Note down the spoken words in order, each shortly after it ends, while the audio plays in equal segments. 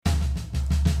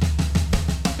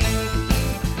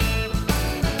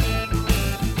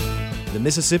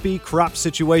Mississippi Crop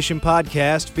Situation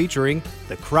Podcast featuring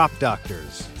the Crop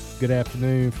Doctors. Good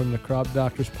afternoon from the Crop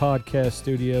Doctors Podcast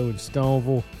studio in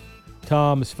Stoneville.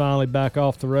 Tom is finally back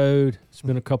off the road. It's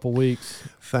been a couple weeks.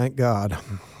 Thank God.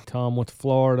 Tom went to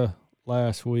Florida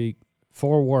last week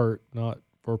for work, not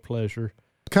for pleasure.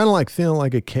 Kind of like feeling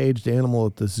like a caged animal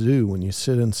at the zoo when you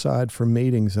sit inside for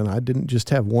meetings. And I didn't just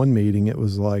have one meeting. It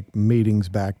was like meetings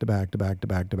back to back to back to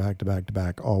back to back to back to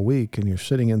back all week. And you're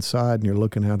sitting inside and you're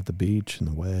looking out at the beach and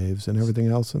the waves and everything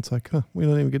else. And it's like, we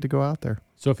don't even get to go out there.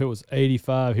 So if it was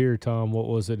 85 here, Tom, what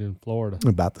was it in Florida?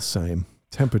 About the same.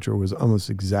 Temperature was almost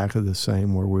exactly the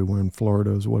same where we were in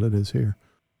Florida as what it is here.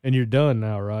 And you're done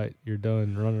now, right? You're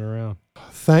done running around.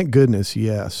 Thank goodness,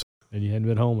 yes. And you hadn't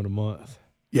been home in a month.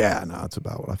 Yeah, no, it's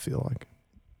about what I feel like.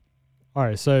 All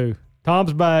right, so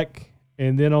Tom's back,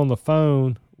 and then on the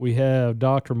phone we have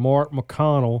Dr. Mark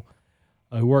McConnell,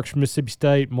 who works for Mississippi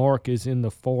State. Mark is in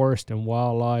the Forest and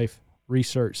Wildlife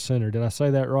Research Center. Did I say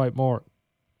that right, Mark?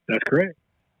 That's correct.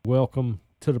 Welcome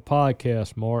to the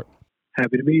podcast, Mark.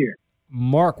 Happy to be here.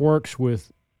 Mark works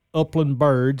with upland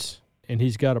birds, and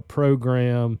he's got a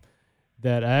program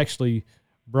that actually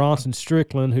Bronson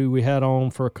Strickland, who we had on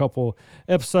for a couple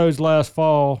episodes last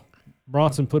fall,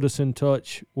 Bronson put us in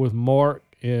touch with Mark,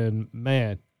 and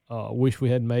man, wish we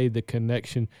had made the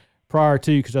connection prior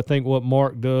to, because I think what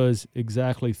Mark does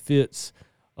exactly fits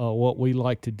what we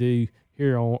like to do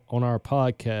here on our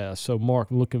podcast. So, Mark,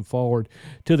 I'm looking forward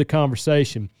to the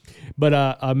conversation. But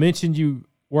I mentioned you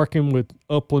working with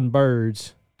upland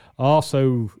birds. I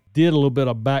also did a little bit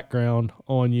of background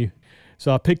on you.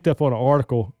 So I picked up on an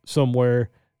article somewhere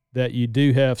that you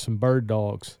do have some bird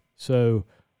dogs. So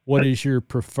what is your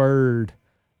preferred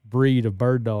breed of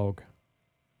bird dog?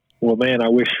 Well, man, I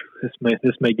wish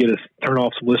this may get us turn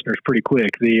off some listeners pretty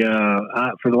quick.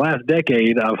 For the last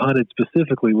decade, I've hunted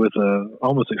specifically with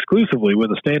almost exclusively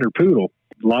with a standard poodle.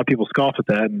 A lot of people scoff at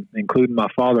that, including my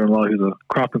father-in-law, who's a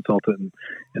crop consultant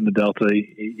in the Delta.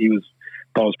 He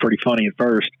thought it was pretty funny at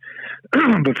first,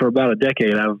 but for about a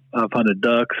decade, I've hunted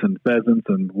ducks and pheasants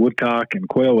and woodcock and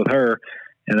quail with her.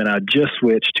 And then I just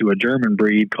switched to a German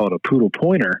breed called a poodle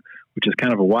pointer, which is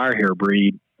kind of a wire hair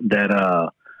breed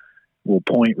that will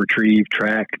point, retrieve,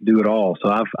 track, do it all.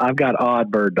 So I've got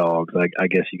odd bird dogs, I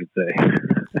guess you could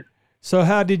say. So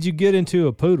how did you get into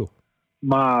a poodle?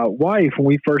 My wife, when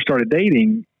we first started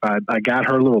dating, I got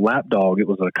her little lap dog. It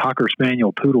was a Cocker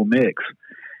Spaniel poodle mix,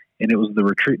 and it was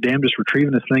the damnedest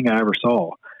retrievingest thing I ever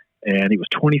saw. And he was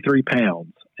 23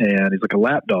 pounds, and he's like a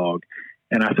lap dog.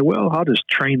 And I said, well, I'll just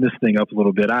train this thing up a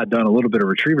little bit. I'd done a little bit of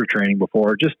retriever training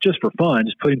before, just for fun,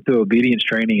 just put him through obedience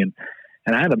training.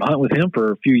 And I had him hunt with him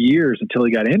for a few years until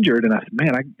he got injured. And I said,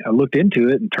 man, I looked into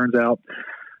it, and turns out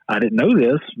I didn't know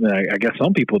this. I guess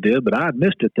some people did, but I had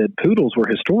missed it, that poodles were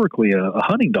historically a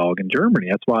hunting dog in Germany.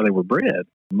 That's why they were bred.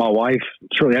 My wife,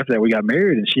 shortly after that, we got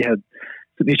married, and she had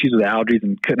some issues with allergies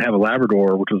and couldn't have a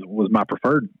Labrador, which was my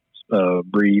preferred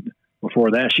breed.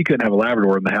 Before that, she couldn't have a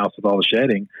Labrador in the house with all the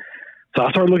shedding. So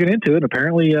I started looking into it, and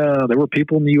apparently there were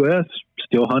people in the U.S.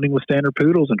 still hunting with standard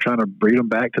poodles and trying to breed them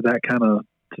back to that kind of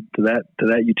to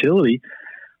that utility.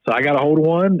 So I got a hold of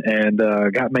one and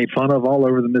got made fun of all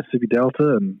over the Mississippi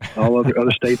Delta and all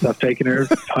other states I've taken her.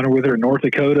 Hunted with her in North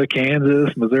Dakota,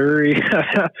 Kansas, Missouri.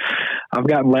 I've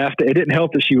gotten laughed at. It didn't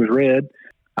help that she was red.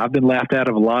 I've been laughed out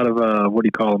of a lot of what do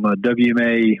you call them? A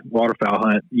WMA waterfowl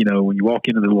hunt. You know, when you walk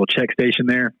into the little check station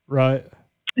there, right?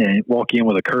 And walk in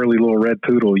with a curly little red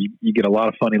poodle, you get a lot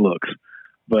of funny looks.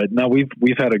 But no, we've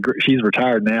had she's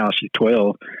retired now. She's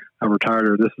 12. I retired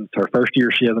her. This is her first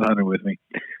year she hasn't hunted with me.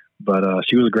 But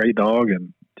she was a great dog,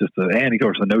 and and of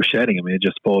course the no shedding. I mean, it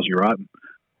just spoils you rotten.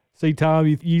 See, Tom,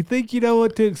 you think you know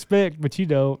what to expect, but you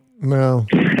don't. No,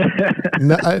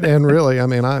 no, and really, I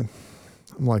mean, I'm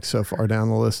like so far down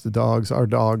the list of dogs. Our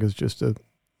dog is just a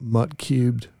mutt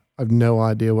cubed. I have no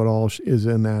idea what all is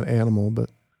in that animal, but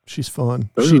she's fun.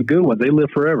 Those are the good ones. They live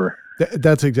forever.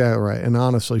 That's exactly right. And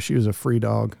honestly, she was a free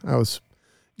dog. I was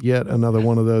yet another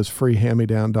one of those free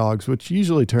hand-me-down dogs, which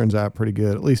usually turns out pretty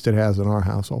good. At least it has in our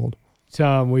household.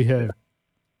 Tom, we have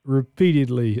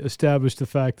repeatedly established the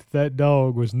fact that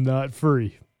dog was not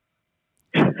free.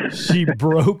 She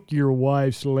broke your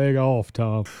wife's leg off,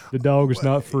 Tom. The dog was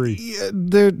not free. Yeah,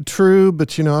 they're true,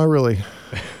 but I really...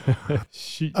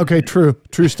 Okay, true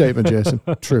statement, Jason.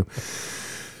 True.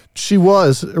 She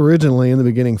was originally in the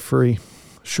beginning free,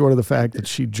 short of the fact that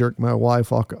she jerked my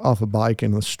wife off a bike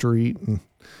in the street, and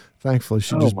thankfully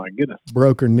she just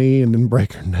broke her knee and didn't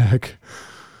break her neck.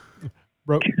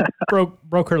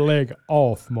 Broke her leg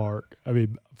off, Mark. I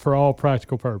mean, for all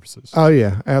practical purposes. Oh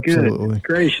yeah, absolutely. Goodness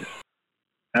gracious.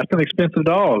 That's an expensive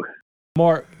dog.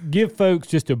 Mark, give folks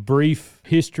just a brief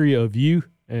history of you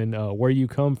and where you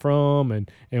come from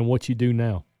and what you do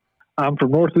now. I'm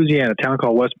from North Louisiana, a town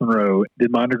called West Monroe.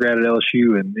 Did my undergrad at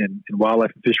LSU in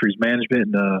wildlife and fisheries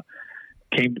management, and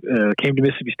came to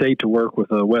Mississippi State to work with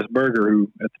Wes Berger, who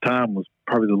at the time was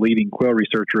probably the leading quail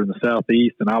researcher in the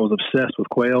Southeast. And I was obsessed with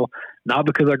quail, not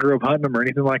because I grew up hunting them or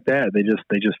anything like that. They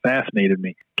just fascinated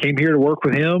me. Came here to work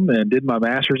with him and did my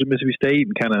master's at Mississippi State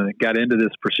and kind of got into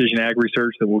this precision ag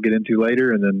research that we'll get into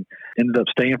later. And then ended up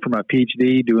staying for my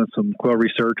PhD, doing some quail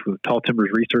research with Tall Timbers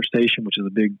Research Station, which is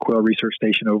a big quail research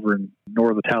station over in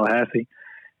north of Tallahassee.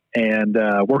 And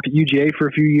worked at UGA for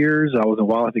a few years. I was in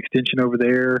wildlife extension over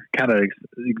there, kind of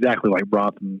exactly like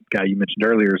Bronson, guy you mentioned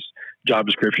earlier's job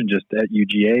description, just at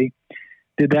UGA.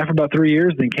 Did that for about 3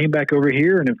 years, then came back over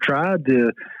here and have tried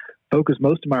to focus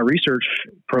most of my research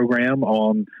program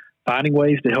on finding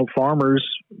ways to help farmers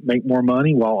make more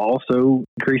money while also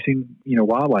increasing,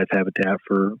 wildlife habitat.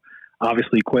 For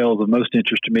obviously quail is of most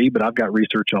interest to me, but I've got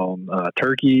research on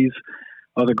turkeys,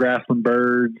 other grassland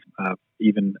birds. I've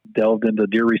even delved into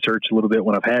deer research a little bit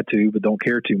when I've had to, but don't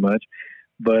care too much.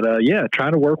 But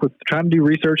trying to do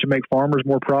research and make farmers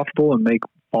more profitable and make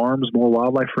farms more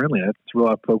wildlife friendly. That's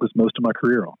what I've focused most of my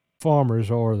career on. Farmers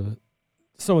are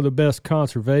some of the best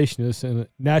conservationists, and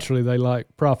naturally they like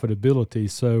profitability.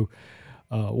 So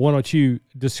why don't you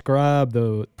describe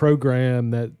the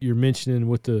program that you're mentioning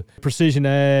with the precision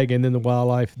ag and then the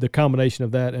wildlife, the combination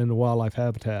of that and the wildlife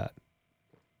habitat?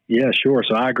 Yeah, sure.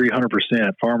 So I agree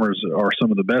 100%. Farmers are some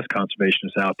of the best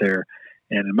conservationists out there.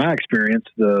 And in my experience,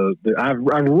 I've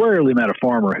rarely met a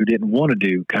farmer who didn't want to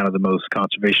do kind of the most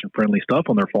conservation-friendly stuff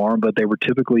on their farm, but they were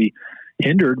typically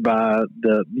hindered by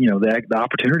the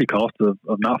opportunity cost of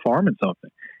not farming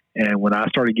something. And when I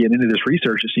started getting into this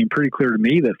research, it seemed pretty clear to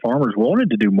me that farmers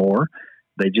wanted to do more.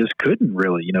 They just couldn't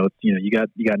really. You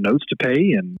got notes to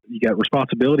pay and you got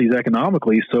responsibilities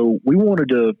economically. So we wanted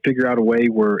to figure out a way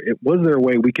was there a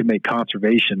way we could make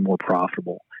conservation more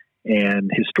profitable? And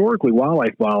historically,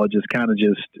 wildlife biologists kind of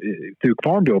just through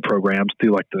farm bill programs,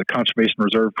 through like the Conservation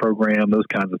Reserve Program, those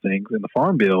kinds of things in the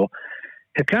Farm Bill,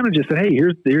 have kind of just said, hey,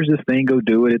 here's this thing, go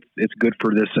do it. It's good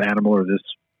for this animal or this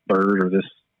bird or this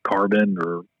carbon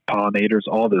or pollinators,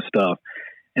 all this stuff.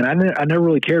 And I never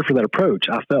really cared for that approach.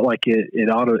 I felt like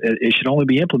it should only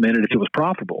be implemented if it was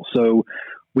profitable. So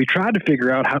we tried to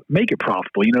figure out how to make it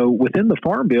profitable. Within the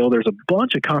Farm Bill, there's a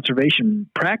bunch of conservation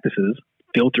practices,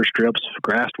 filter strips,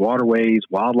 grassed waterways,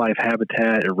 wildlife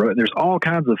habitat. There's all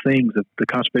kinds of things that the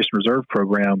Conservation Reserve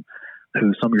Program,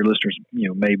 who some of your listeners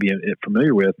may be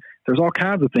familiar with, there's all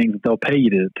kinds of things that they'll pay you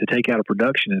to take out of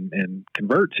production and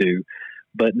convert to,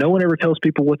 but no one ever tells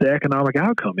people what the economic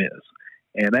outcome is.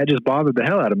 And that just bothered the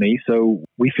hell out of me. So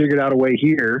we figured out a way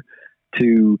here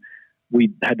we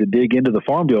had to dig into the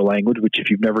Farm Bill language, which if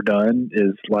you've never done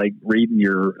is like reading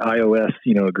your iOS,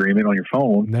 agreement on your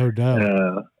phone. No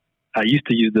doubt. I used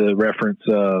to use the reference,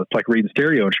 it's like reading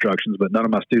stereo instructions, but none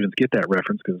of my students get that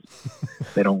reference because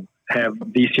they don't have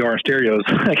VCR and stereos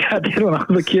like I did when I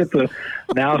was a kid. So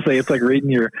now I say it's like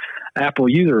reading your Apple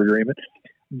user agreement.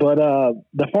 But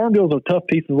the Farm Bill is a tough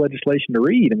piece of legislation to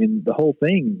read. I mean, the whole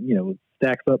thing,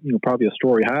 stacks up, probably a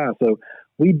story high. So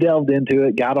we delved into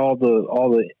it, got all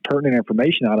the pertinent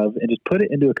information out of it, and just put it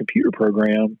into a computer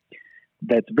program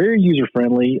that's very user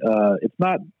friendly. It's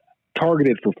not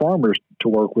targeted for farmers to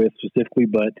work with specifically,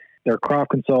 but their crop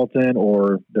consultant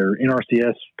or their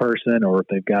NRCS person, or if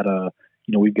they've got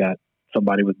we've got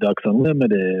somebody with Ducks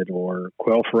Unlimited or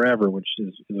Quail Forever, which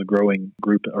is a growing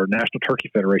group, or National Turkey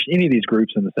Federation, any of these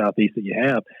groups in the Southeast that you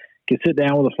have, can sit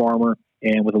down with a farmer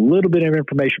and with a little bit of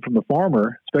information from the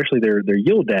farmer, especially their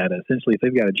yield data, essentially if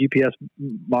they've got a GPS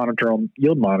monitor on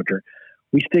yield monitor,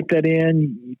 we stick that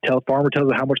in, farmer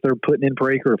tells us how much they're putting in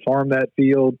per acre to farm that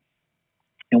field.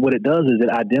 And what it does is it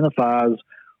identifies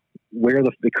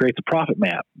it creates a profit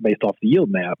map based off the yield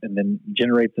map, and then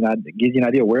gives you an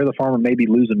idea where the farmer may be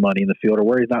losing money in the field or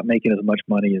where he's not making as much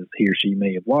money as he or she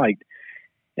may have liked.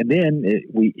 And then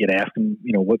it asks them,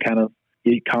 what kind of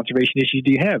conservation issues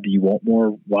do you have? Do you want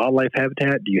more wildlife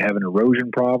habitat? Do you have an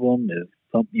erosion problem?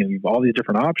 You have all these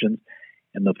different options,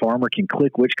 and the farmer can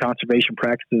click which conservation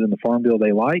practices in the Farm Bill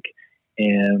they like.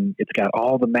 And it's got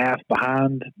all the math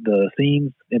behind the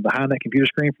scenes and behind that computer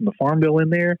screen from the Farm Bill in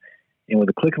there. And with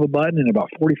a click of a button in about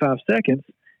 45 seconds,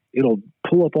 it'll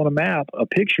pull up on a map a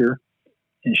picture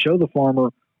and show the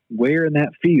farmer where in that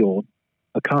field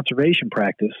a conservation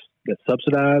practice that's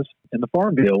subsidized in the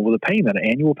Farm Bill with an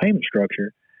annual payment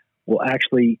structure, will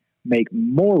actually make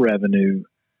more revenue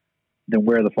than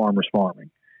where the farmer's farming.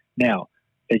 Now,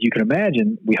 as you can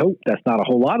imagine, we hope that's not a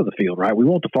whole lot of the field, right? We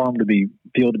want the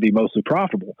field to be mostly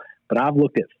profitable. but I've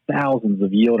looked at thousands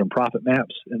of yield and profit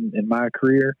maps in my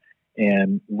career,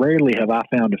 and rarely have I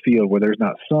found a field where there's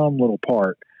not some little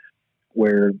part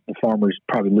where the farmer's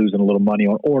probably losing a little money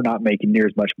on, or not making near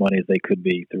as much money as they could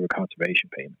be through a conservation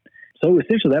payment. So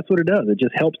essentially that's what it does. It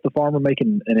just helps the farmer make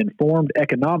an informed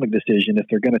economic decision if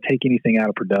they're going to take anything out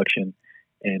of production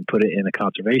and put it in a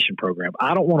conservation program.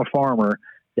 I don't want a farmer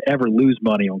to ever lose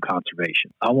money on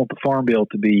conservation. I want the farm bill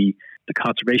to be, the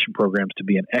conservation programs to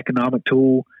be an economic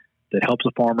tool that helps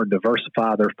a farmer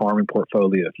diversify their farming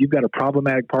portfolio. If you've got a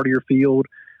problematic part of your field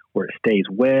where it stays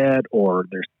wet, or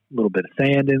there's a little bit of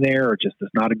sand in there, or just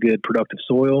it's not a good productive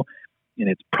soil, and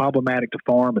it's problematic to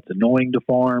farm, it's annoying to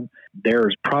farm,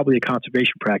 there's probably a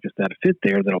conservation practice that'll fit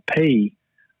there that'll pay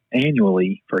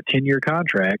annually for a 10-year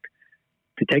contract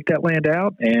to take that land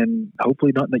out, and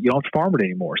hopefully not that you don't have to farm it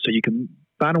anymore. So you can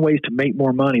find ways to make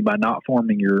more money by not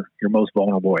farming your most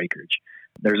vulnerable acreage.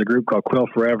 There's a group called Quail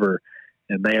Forever,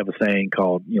 and they have a saying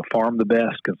called, farm the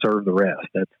best, conserve the rest.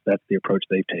 That's the approach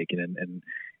they've taken. And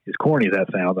as corny as that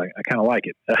sounds, I kind of like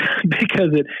it because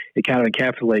it kind of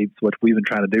encapsulates what we've been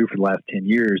trying to do for the last 10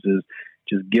 years is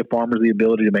just give farmers the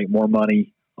ability to make more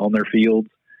money on their fields,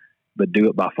 but do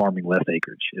it by farming less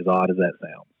acreage, as odd as that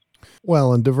sounds.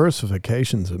 Well, and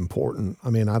diversification is important. I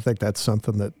mean, I think that's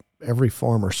something that every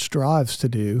farmer strives to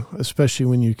do, especially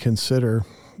when you consider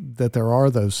that there are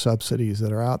those subsidies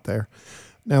that are out there.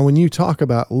 Now, when you talk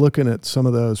about looking at some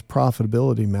of those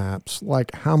profitability maps,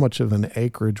 like how much of an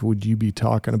acreage would you be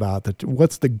talking about?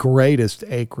 What's the greatest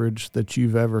acreage that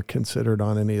you've ever considered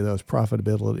on any of those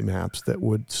profitability maps that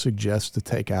would suggest to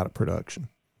take out of production?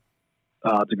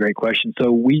 It's a great question.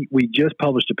 So we just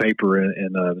published a paper in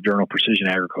the Journal of Precision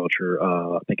Agriculture,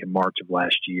 I think in March of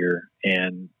last year,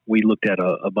 and we looked at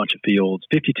a bunch of fields,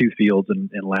 52 fields in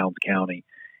Lowndes County,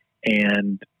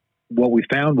 and what we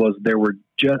found was there were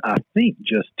just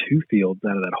 2 fields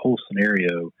out of that whole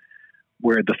scenario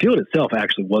where the field itself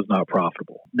actually was not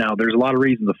profitable. Now, there's a lot of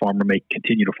reasons the farmer may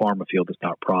continue to farm a field that's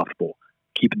not profitable,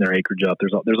 keeping their acreage up.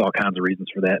 There's all kinds of reasons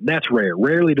for that. And that's rare.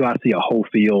 Rarely do I see a whole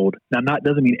field. Now,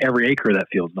 doesn't mean every acre of that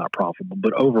field is not profitable,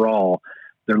 but overall,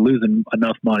 they're losing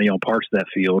enough money on parts of that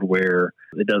field where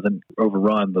it doesn't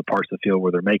overrun the parts of the field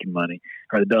where they're making money,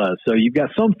 or it does. So you've got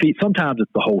sometimes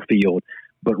it's the whole field,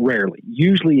 but rarely.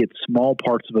 Usually it's small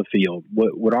parts of a field.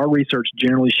 What our research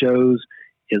generally shows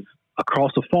is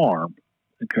across a farm,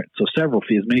 so several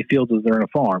fields, as many fields as there are in a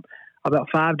farm, about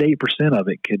 5 to 8% of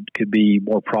it could be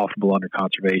more profitable under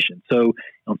conservation. So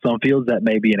on some fields that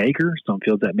may be an acre, some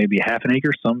fields that may be half an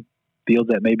acre, some fields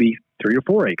that may be 3 or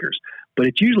 4 acres. But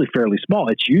it's usually fairly small.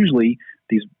 It's usually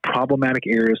these problematic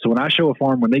areas. So when I show a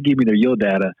farm, when they give me their yield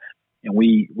data, and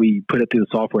we put it through the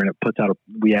software, and it puts out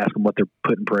we ask them what they're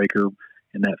putting per acre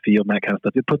in that field and that kind of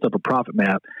stuff. It puts up a profit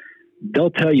map.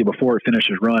 They'll tell you before it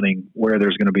finishes running where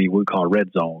there's going to be what we call a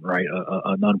red zone, right?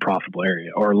 An unprofitable area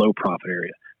or a low profit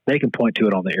area. They can point to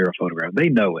it on the aerial photograph. They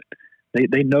know it.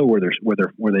 They know where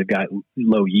they've got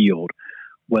low yield.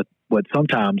 What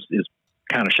sometimes is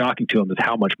kind of shocking to them is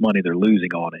how much money they're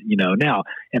losing on it. Now,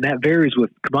 and that varies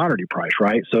with commodity price,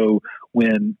 right? So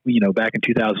when back in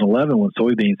 2011 when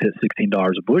soybeans hit $16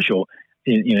 a bushel,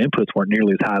 inputs weren't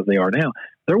nearly as high as they are now.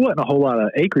 There wasn't a whole lot of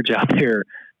acreage out there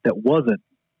that wasn't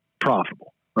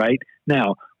profitable, right?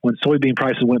 Now, when soybean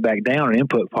prices went back down and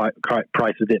input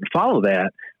prices didn't follow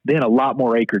that, then a lot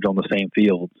more acreage on the same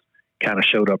fields kind of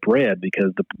showed up red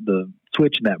because the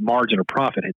switch in that margin of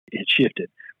profit had shifted,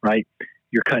 right?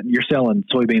 You're selling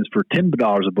soybeans for $10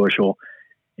 a bushel,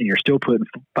 and you're still putting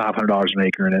 $500 an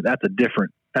acre in it. That's a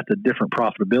different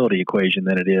profitability equation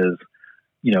than it is,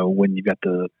 when you've got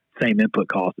the same input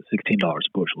cost at $16 a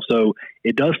bushel. So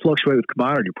it does fluctuate with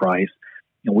commodity price,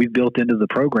 and we've built into the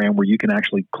program where you can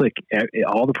actually click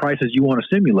all the prices you want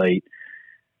to simulate,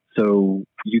 so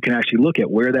you can actually look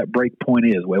at where that break point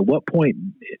is. Well, at what point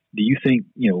do you think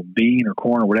bean or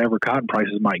corn or whatever cotton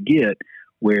prices might get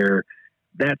where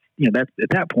that's at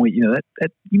that point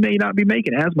that you may not be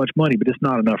making as much money, but it's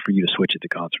not enough for you to switch it to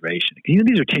conservation.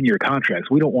 These are 10-year contracts.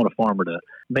 We don't want a farmer to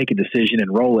make a decision,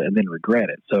 enroll it, and then regret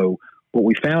it. So what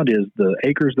we found is the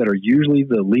acres that are usually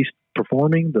the least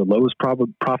performing, the lowest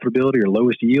profitability or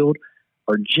lowest yield,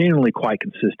 are generally quite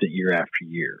consistent year after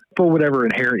year. For whatever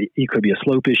inherent, it could be a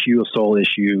slope issue, a soil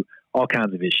issue, all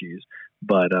kinds of issues.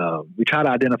 But we try to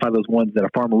identify those ones that a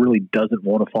farmer really doesn't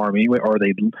want to farm anyway, or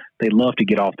they love to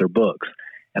get off their books.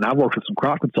 And I've worked with some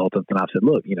crop consultants, and I've said,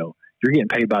 look, you're getting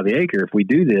paid by the acre. If we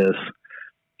do this,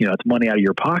 it's money out of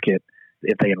your pocket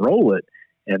if they enroll it.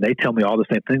 And they tell me all the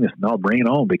same thing. No, bring it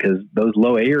on, because those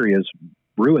low areas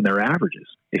ruin their averages.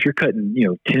 If you're cutting,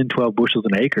 10, 12 bushels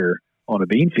an acre on a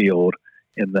bean field,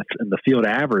 and the field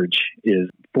average is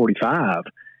 45,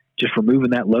 just removing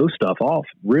that low stuff off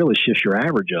really shifts your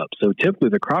average up. So typically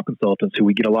the crop consultants who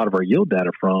we get a lot of our yield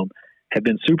data from have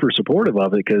been super supportive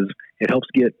of it because it helps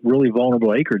get really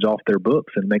vulnerable acreage off their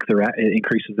books and it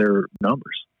increases their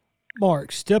numbers.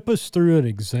 Mark, step us through an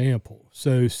example.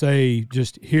 So say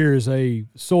just here's a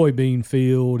soybean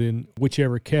field in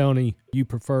whichever county you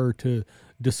prefer to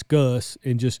discuss,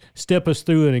 and just step us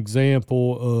through an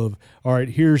example of, all right,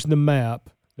 here's the map,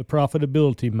 the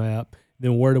profitability map,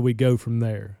 then where do we go from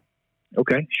there?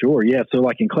 Okay, sure. Yeah. So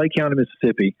like in Clay County,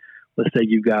 Mississippi, let's say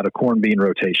you've got a corn bean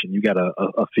rotation. You got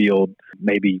a field,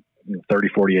 maybe 30,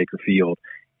 40 acre field.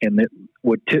 And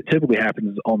what typically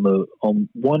happens is on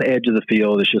one edge of the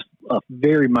field is just a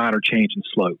very minor change in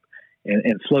slope.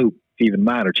 And slope, even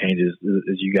minor changes,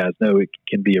 as you guys know, it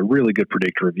can be a really good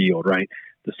predictor of yield, right?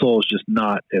 The soil is just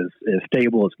not as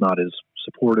stable. It's not as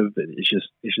supportive. It's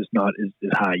just not as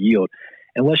high yield.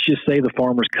 And let's just say the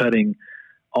farmer's cutting,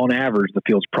 on average, the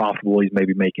field's profitable. He's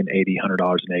maybe making $80,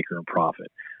 $100 an acre in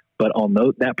profit. But on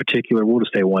that particular, we'll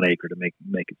just say 1 acre to make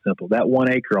it simple. That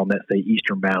 1 acre on that, say,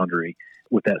 eastern boundary,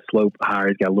 with that slope higher,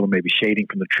 he's got a little maybe shading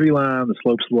from the tree line, the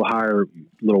slope's a little higher, a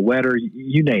little wetter,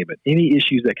 you name it. Any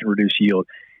issues that can reduce yield,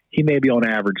 he maybe on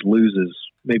average loses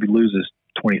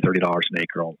 $20, $30 an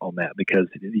acre on that because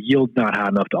the yield's not high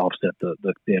enough to offset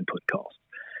the input cost.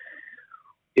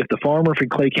 If the farmer from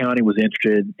Clay County was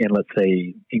interested in, let's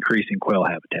say, increasing quail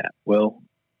habitat, well,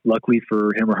 luckily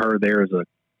for him or her, there is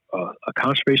a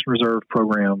conservation reserve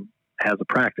program has a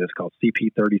practice called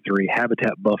CP33,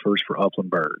 Habitat Buffers for Upland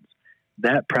Birds.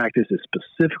 That practice is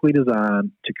specifically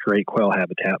designed to create quail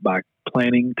habitat by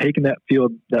taking that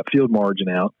field margin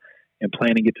out and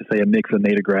planting it to, say, a mix of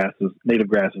native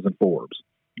grasses and forbs.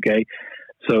 Okay,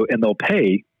 so and they'll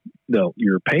pay.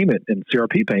 Your payment and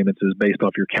CRP payments is based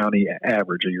off your county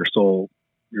average or your soil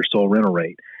rental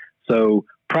rate. So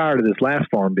prior to this last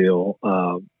farm bill,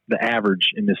 the average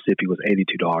in Mississippi was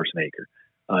 $82 an acre.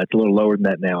 It's a little lower than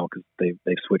that now because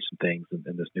they've switched some things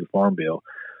in this new farm bill.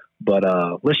 But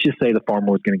let's just say the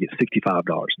farmer was going to get $65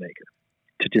 an acre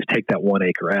to just take that 1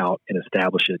 acre out and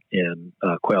establish it in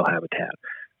quail habitat.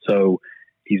 So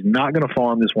he's not going to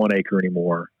farm this 1 acre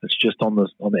anymore. It's just on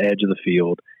the edge of the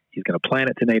field. He's going to plant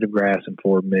it to native grass and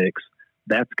forb mix.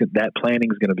 That planting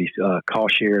is going to be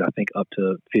cost shared, I think, up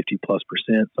to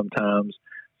 50+% sometimes.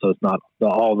 So it's not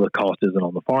all the cost isn't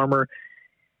on the farmer.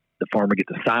 The farmer gets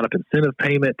a sign-up incentive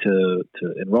payment to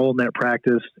enroll in that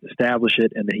practice, establish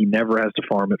it, and then he never has to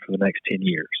farm it for the next 10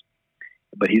 years.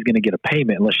 But he's going to get a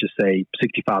payment, let's just say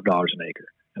 $65 an acre.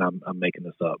 And I'm making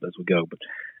this up as we go, but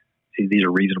these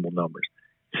are reasonable numbers.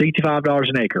 $65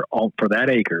 an acre for that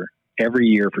acre every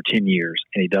year for 10 years,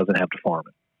 and he doesn't have to farm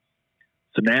it.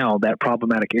 So now that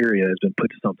problematic area has been put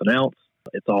to something else.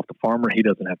 It's off the farmer. He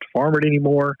doesn't have to farm it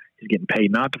anymore. He's getting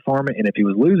paid not to farm it. And if he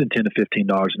was losing $10 to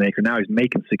 $15 an acre, now he's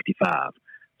making $65.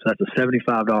 So that's a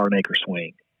 $75 an acre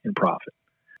swing in profit,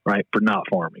 right, for not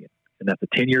farming it. And that's a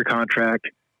 10-year contract,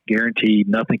 guaranteed.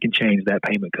 Nothing can change that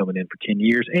payment coming in for 10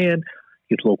 years. And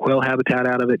gets a little quail habitat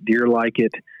out of it. Deer like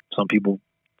it. Some people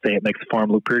say it makes the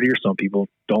farm look prettier. Some people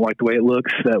don't like the way it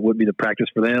looks. That wouldn't be the practice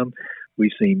for them.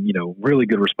 We've seen, really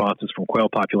good responses from quail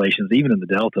populations, even in the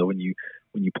Delta, when you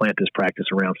plant this practice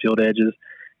around field edges.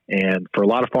 And for a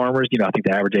lot of farmers, I think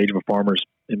the average age of a farmer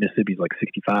in Mississippi is like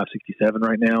 65, 67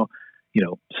 right now.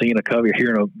 Seeing a covey or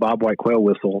hearing a bobwhite quail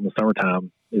whistle in the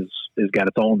summertime is got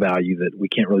its own value that we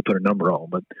can't really put a number on.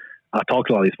 But I talk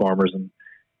to a lot of these farmers, and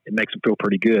it makes them feel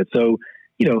pretty good. So,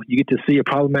 you get to see a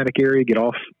problematic area, get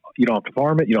off. You don't have to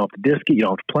farm it. You don't have to disc it. You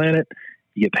don't have to plant it.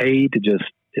 You get paid to just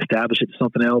establish it to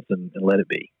something else and let it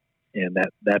be. And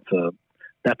that's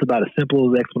about as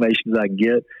simple as explanation as I can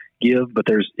give, but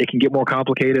it can get more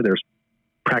complicated. There's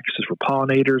practices for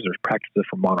pollinators. There's practices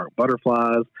for monarch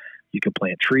butterflies. You can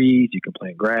plant trees. You can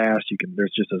plant grass.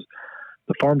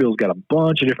 The Farm Bill's got a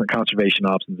bunch of different conservation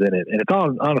options in it. And it's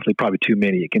honestly probably too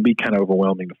many. It can be kind of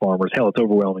overwhelming to farmers. Hell, it's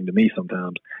overwhelming to me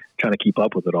sometimes trying to keep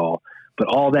up with it all. But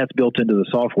all that's built into the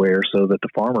software so that the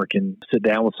farmer can sit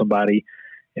down with somebody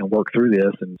and work through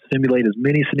this and simulate as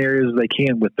many scenarios as they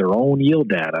can with their own yield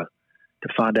data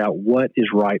to find out what is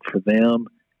right for them,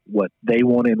 what they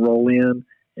want to enroll in.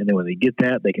 And then when they get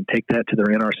that, they can take that to their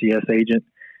NRCS agent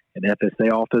and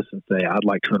FSA office and say, I'd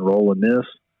like to enroll in this.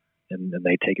 And then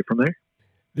they take it from there.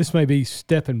 This may be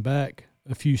stepping back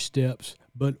a few steps,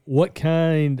 but what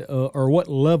kind or what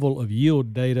level of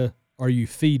yield data are you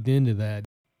feeding into that?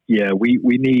 Yeah, we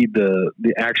need the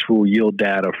actual yield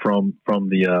data from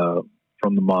the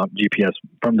GPS,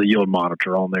 from the yield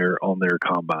monitor on their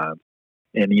combines.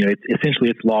 And, it's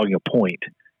essentially logging a point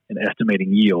and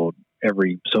estimating yield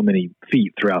every so many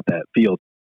feet throughout that field.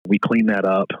 We clean that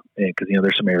up because,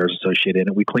 there's some errors associated in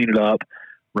it. We clean it up,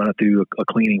 run it through a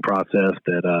cleaning process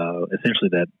that essentially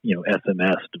that,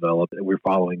 SMS developed. We're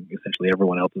following essentially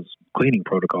everyone else's cleaning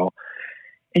protocol.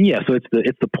 And yeah, so it's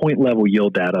the point level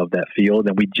yield data of that field,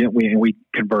 and we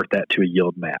convert that to a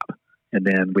yield map. And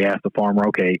then we ask the farmer,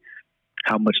 okay,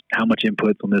 how much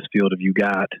inputs on this field have you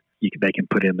got? They can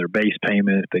put in their base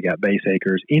payment if they got base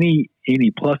acres, any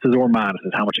pluses or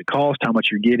minuses, how much it costs, how much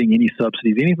you're getting, any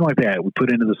subsidies, anything like that. We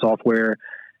put into the software,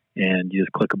 and you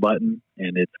just click a button,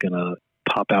 and it's going to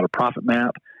pop out a profit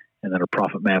map, and then a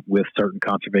profit map with certain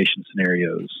conservation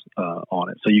scenarios on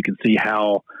it. So you can see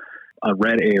how a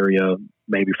red area,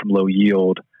 maybe from low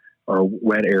yield, or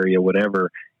red area, whatever,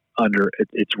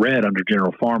 it's red under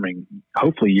general farming.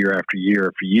 Hopefully, year after year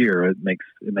after year, it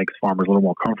makes farmers a little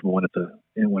more comfortable when it's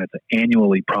an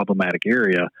annually problematic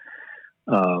area,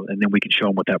 and then we can show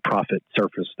them what that profit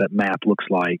surface, that map looks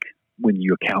like when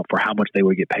you account for how much they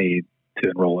would get paid to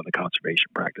enroll in a conservation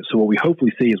practice. So what we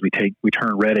hopefully see is we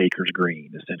turn red acres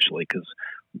green, essentially, because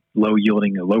low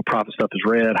yielding, low profit stuff is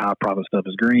red, high profit stuff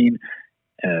is green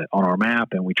on our map,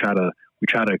 and we try to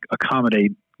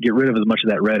accommodate, get rid of as much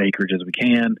of that red acreage as we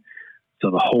can, so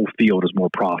the whole field is more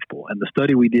profitable. And the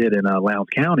study we did in Lowndes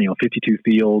County on 52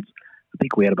 fields, I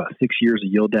think we had about 6 years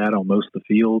of yield data on most of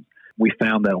the fields. We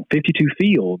found that on 52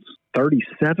 fields,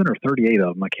 37 or 38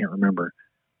 of them, I can't remember,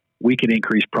 we could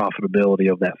increase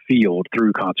profitability of that field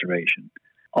through conservation.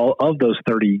 All of those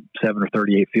 37 or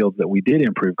 38 fields that we did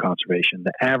improve conservation,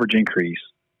 the average increase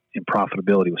in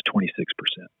profitability was 26%,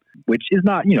 which is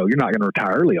not, you're not going to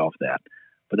retire early off that,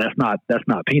 but that's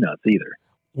not peanuts either.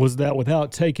 Was that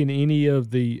without taking any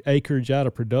of the acreage out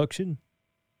of production?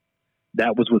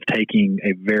 That was with taking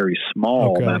a very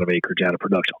small amount of acreage out of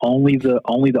production, only the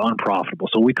unprofitable.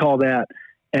 So we call that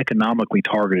economically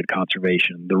targeted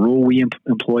conservation. The rule we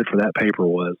employed for that paper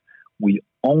was we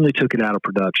only took it out of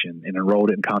production and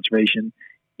enrolled it in conservation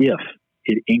if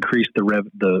it increased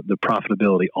the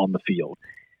profitability on the field.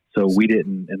 So we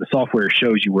didn't, and the software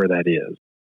shows you where that is.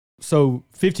 So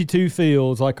 52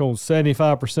 fields, like on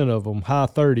 75% of them, high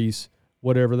 30s,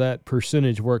 whatever that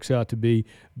percentage works out to be,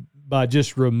 by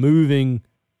just removing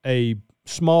a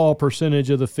small percentage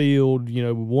of the field,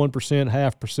 1%,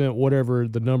 0.5%, whatever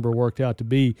the number worked out to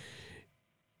be,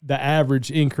 the average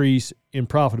increase in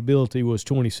profitability was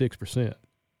 26%.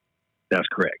 That's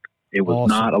correct. It was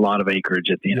not a lot of acreage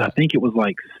at the end. Yeah. I think it was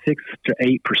like 6 to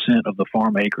 8% of the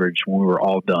farm acreage when we were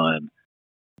all done.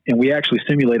 And we actually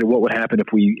simulated what would happen if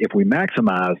we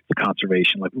maximized the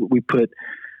conservation. Like we put,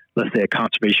 let's say, a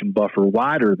conservation buffer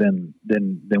wider than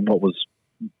what was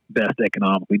best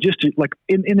economically. Just to, like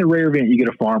in the rare event you get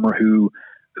a farmer who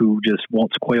just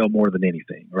wants quail more than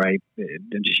anything, right?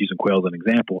 And just using quail as an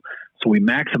example. So we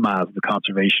maximized the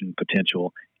conservation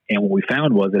potential, and what we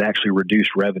found was it actually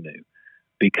reduced revenue,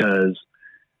 because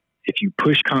if you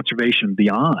push conservation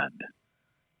beyond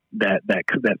that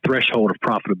threshold of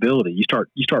profitability, you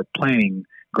start planting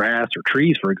grass or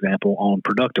trees, for example, on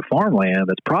productive farmland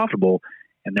that's profitable,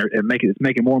 and it's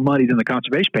making more money than the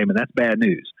conservation payment. That's bad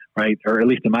news, right? Or at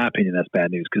least in my opinion, that's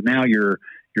bad news, because now you're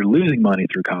losing money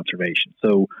through conservation.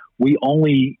 So we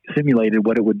only simulated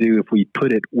what it would do if we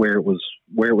put it where it was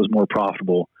more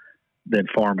profitable than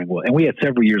farming will. And we had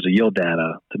several years of yield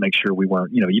data to make sure we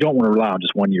weren't, you don't want to rely on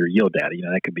just 1 year yield data.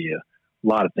 That could be a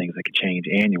lot of things that could change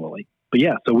annually. But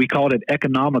yeah, so we called it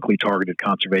economically targeted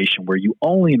conservation, where you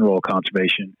only enroll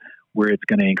conservation where it's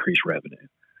going to increase revenue.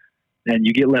 And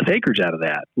you get less acreage out of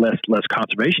that, less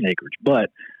conservation acreage. But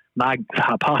my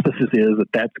hypothesis is that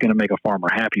that's going to make a farmer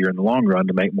happier in the long run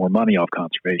to make more money off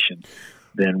conservation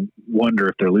than wonder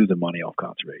if they're losing money off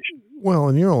conservation. Well,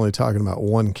 and you're only talking about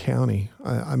one county.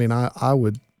 I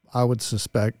would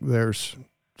suspect there's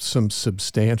some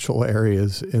substantial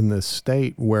areas in this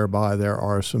state whereby there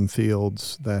are some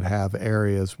fields that have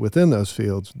areas within those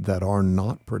fields that are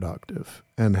not productive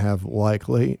and have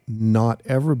likely not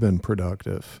ever been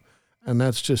productive. And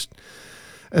that's just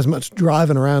as much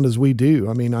driving around as we do.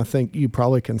 I think you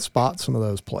probably can spot some of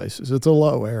those places. It's a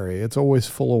low area. It's always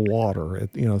full of water.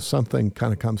 Something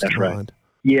kind of comes to mind.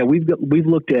 Yeah, we've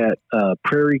looked at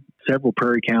several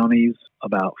prairie counties,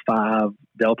 about 5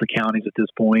 Delta counties at this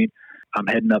point. I'm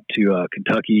heading up to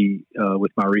Kentucky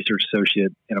with my research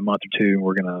associate in a month or two, and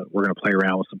we're gonna play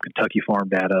around with some Kentucky farm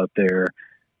data up there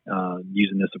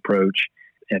using this approach.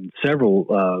 And several,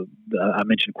 I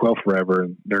mentioned Quail Forever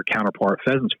and their counterpart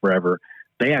Pheasants Forever.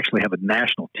 They actually have a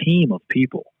national team of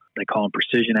people. They call them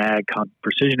precision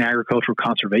agricultural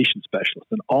conservation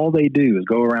specialists, and all they do is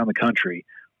go around the country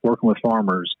working with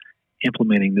farmers,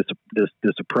 implementing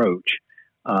this approach.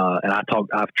 And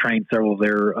I've trained several of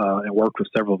their and worked with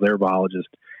several of their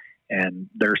biologists, and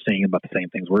they're seeing about the same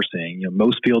things we're seeing.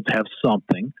 Most fields have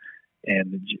something,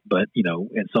 but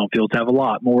some fields have a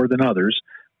lot more than others.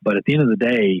 But at the end of the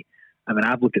day,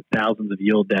 I've looked at thousands of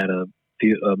yield data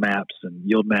maps and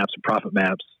yield maps and profit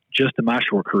maps just in my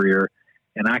short career,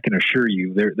 and I can assure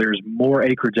you there's more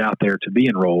acreage out there to be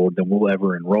enrolled than we'll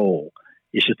ever enroll.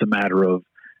 It's just a matter of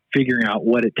figuring out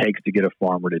what it takes to get a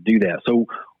farmer to do that. So,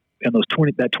 and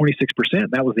that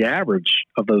 26%, that was the average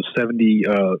of those 70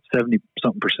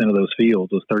 something percent of those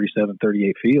fields, those 37,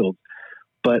 38 fields.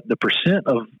 But the percent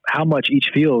of how much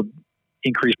each field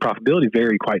increased profitability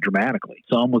varied quite dramatically.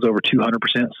 Some was over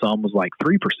 200%, some was like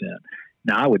 3%.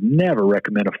 Now, I would never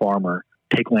recommend a farmer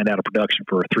take land out of production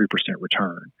for a 3%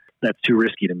 return. That's too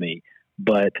risky to me.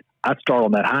 But I'd start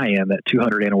on that high end, that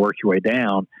 200 and work your way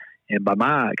down. And by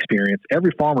my experience,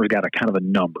 every farmer's got a kind of a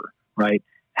number, right?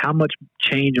 How much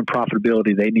change in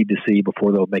profitability they need to see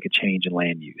before they'll make a change in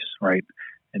land use, right?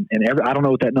 And I don't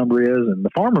know what that number is, and the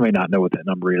farmer may not know what that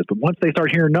number is. But once they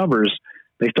start hearing numbers,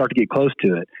 they start to get close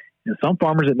to it. And some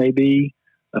farmers, it may be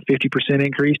a 50%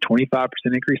 increase, 25%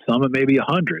 increase. Some it may be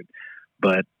 100.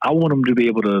 But I want them to be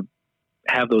able to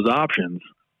have those options.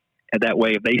 And that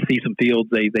way, if they see some fields,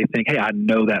 they think, hey, I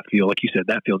know that field. Like you said,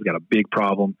 that field's got a big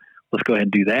problem. Let's go ahead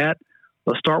and do that.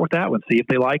 Let's start with that one, see if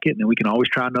they like it, and then we can always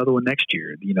try another one next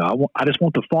year. I just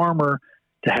want the farmer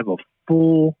to have a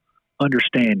full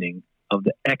understanding of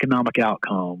the economic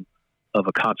outcome of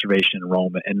a conservation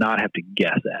enrollment and not have to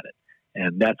guess at it.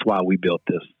 And that's why we built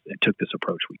this and took this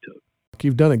approach we took.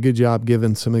 You've done a good job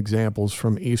giving some examples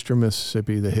from eastern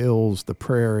Mississippi, the hills, the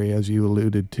prairie, as you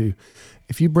alluded to.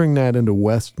 If you bring that into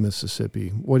West Mississippi,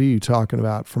 what are you talking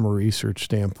about from a research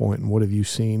standpoint, and what have you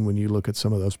seen when you look at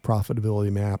some of those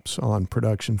profitability maps on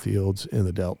production fields in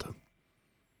the Delta?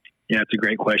 Yeah, it's a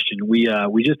great question. We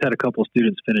just had a couple of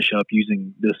students finish up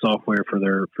using this software for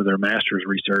their master's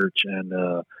research,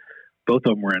 and both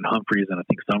of them were in Humphreys and I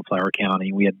think Sunflower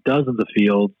County. We had dozens of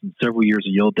fields and several years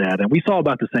of yield data, and we saw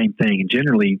about the same thing. And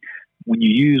generally, when you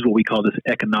use what we call this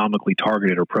economically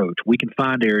targeted approach, we can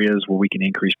find areas where we can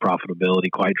increase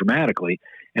profitability quite dramatically.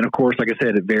 And of course, like I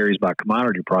said, it varies by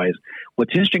commodity price.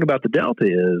 What's interesting about the Delta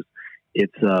is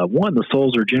it's the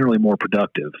soils are generally more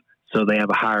productive. So they have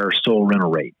a higher soil rental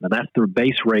rate. Now that's the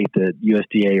base rate that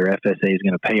USDA or FSA is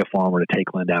going to pay a farmer to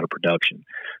take land out of production.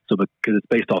 So because it's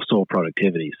based off soil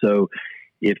productivity. So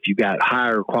if you got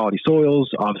higher quality soils,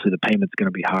 obviously the payment's going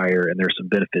to be higher and there's some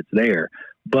benefits there.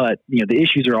 But the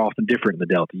issues are often different in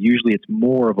the Delta. Usually it's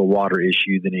more of a water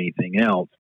issue than anything else.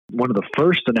 One of the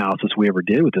first analysis we ever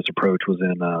did with this approach was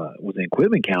in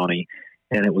Quitman County,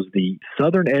 and it was the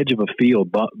southern edge of a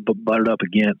field butted up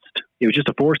against, it was just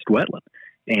a forested wetland.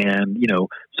 And,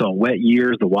 so in wet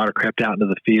years, the water crept out into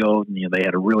the field, and, they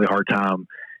had a really hard time.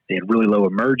 They had really low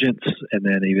emergence, and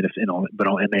then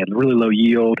and they had really low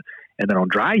yield. And then on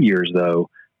dry years, though,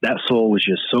 that soil was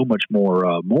just so much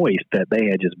more moist that they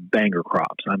had just banger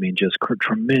crops. Just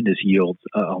tremendous yields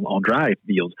on dry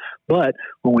fields. But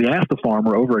when we asked the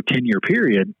farmer over a 10-year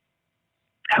period,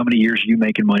 how many years are you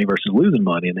making money versus losing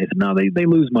money? And they said, no, they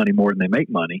lose money more than they make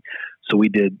money. So we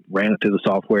ran it through the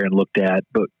software and looked at,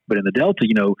 but in the Delta,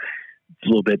 it's a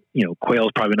little bit, quail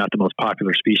is probably not the most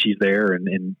popular species there.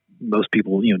 And most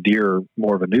people, deer are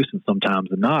more of a nuisance sometimes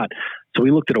than not. So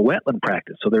we looked at a wetland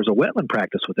practice. So there's a wetland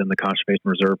practice within the Conservation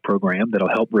Reserve Program that'll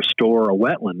help restore a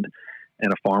wetland.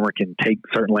 And a farmer can take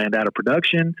certain land out of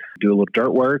production, do a little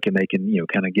dirt work, and they can,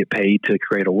 kind of get paid to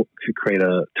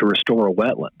to restore a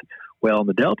wetland. Well, in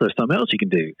the Delta, there's something else you can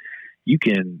do.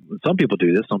 Some people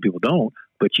do this, some people don't,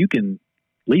 but you can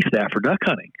lease that for duck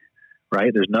hunting,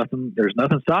 right? There's nothing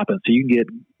stopping. So you can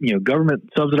get, government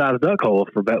subsidized duck hole,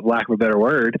 for lack of a better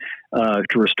word,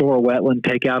 to restore a wetland,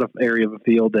 take out an area of a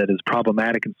field that is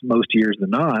problematic in most years than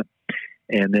not.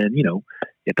 And then,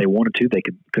 if they wanted to, they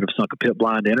could have sunk a pit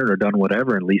blind in it or done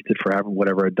whatever and leased it for having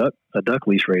whatever a duck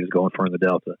lease rate is going for in the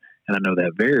Delta. And I know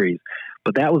that varies,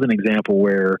 but that was an example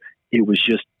where it was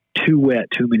just too wet,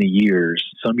 too many years.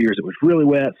 Some years it was really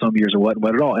wet, some years it wasn't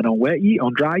wet at all. And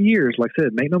on dry years, like I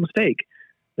said, make no mistake,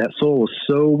 that soil was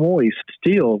so moist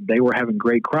still, they were having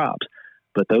great crops.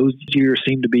 But those years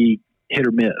seem to be hit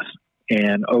or miss.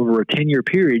 And over a 10-year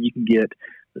period, you can get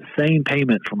the same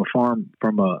payment from a farm,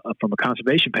 from a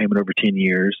conservation payment over 10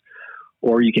 years,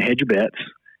 or you can hedge your bets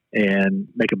and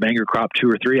make a banger crop 2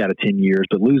 or 3 out of 10 years,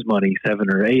 but lose money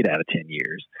 7 or 8 out of 10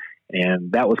 years.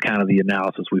 And that was kind of the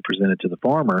analysis we presented to the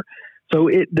farmer. So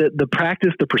the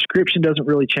practice, the prescription doesn't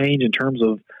really change in terms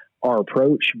of our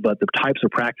approach, but the types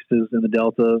of practices in the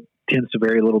Delta tends to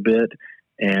vary a little bit,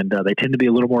 and they tend to be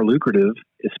a little more lucrative,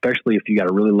 especially if you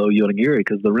got a really low yielding area,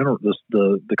 because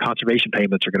the conservation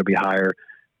payments are going to be higher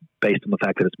based on the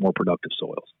fact that it's more productive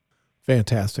soils.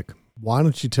 Fantastic. Why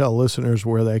don't you tell listeners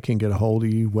where they can get a hold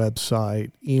of you,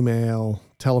 website, email,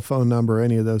 telephone number,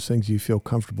 any of those things you feel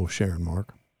comfortable sharing,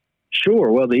 Mark?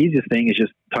 Sure. Well, the easiest thing is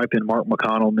just type in Mark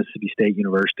McConnell, Mississippi State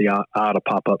University. I ought to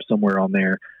pop up somewhere on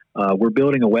there. We're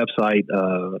building a website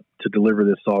to deliver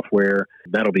this software.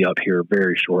 That'll be up here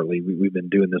very shortly. We've been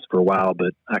doing this for a while,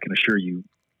 but I can assure you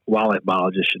wildlife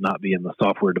biologists should not be in the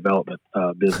software development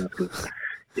business because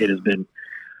it has been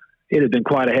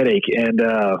quite a headache. And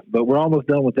but we're almost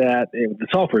done with that. The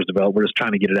software is developed. We're just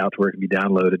trying to get it out to where it can be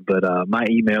downloaded. But my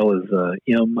email is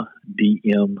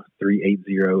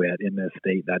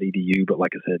mdm380@msstate.edu. But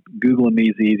like I said, Googling me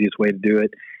is the easiest way to do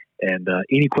it. And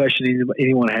any question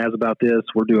anyone has about this,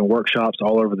 we're doing workshops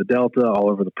all over the Delta, all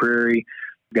over the Prairie.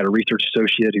 We've got a research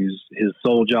associate his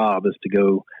sole job is to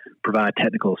go provide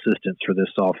technical assistance for this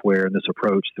software and this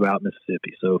approach throughout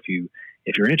Mississippi. So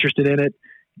if you're interested in it,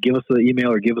 give us an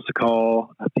email or give us a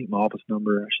call. I think my office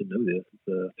number, I should know this,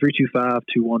 it's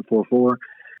 325-2144.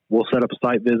 We'll set up a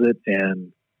site visit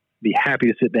and be happy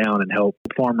to sit down and help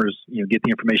farmers, get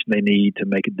the information they need to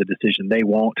make the decision they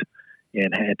want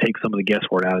and take some of the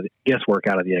guesswork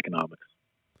out of the economics.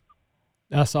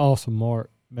 That's awesome,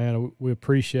 Mark. Man, we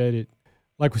appreciate it.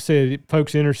 Like we said,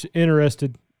 folks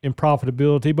interested in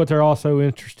profitability, but they're also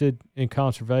interested in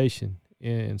conservation.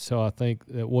 And so I think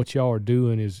that what y'all are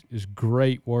doing is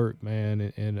great work,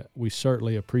 man. And we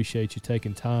certainly appreciate you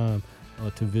taking time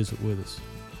to visit with us.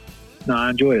 No,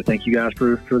 I enjoyed it. Thank you guys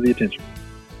for the attention.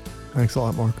 Thanks a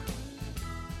lot, Mark.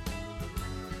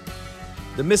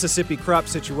 The Mississippi Crop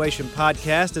Situation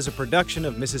Podcast is a production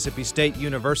of Mississippi State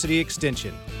University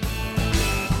Extension.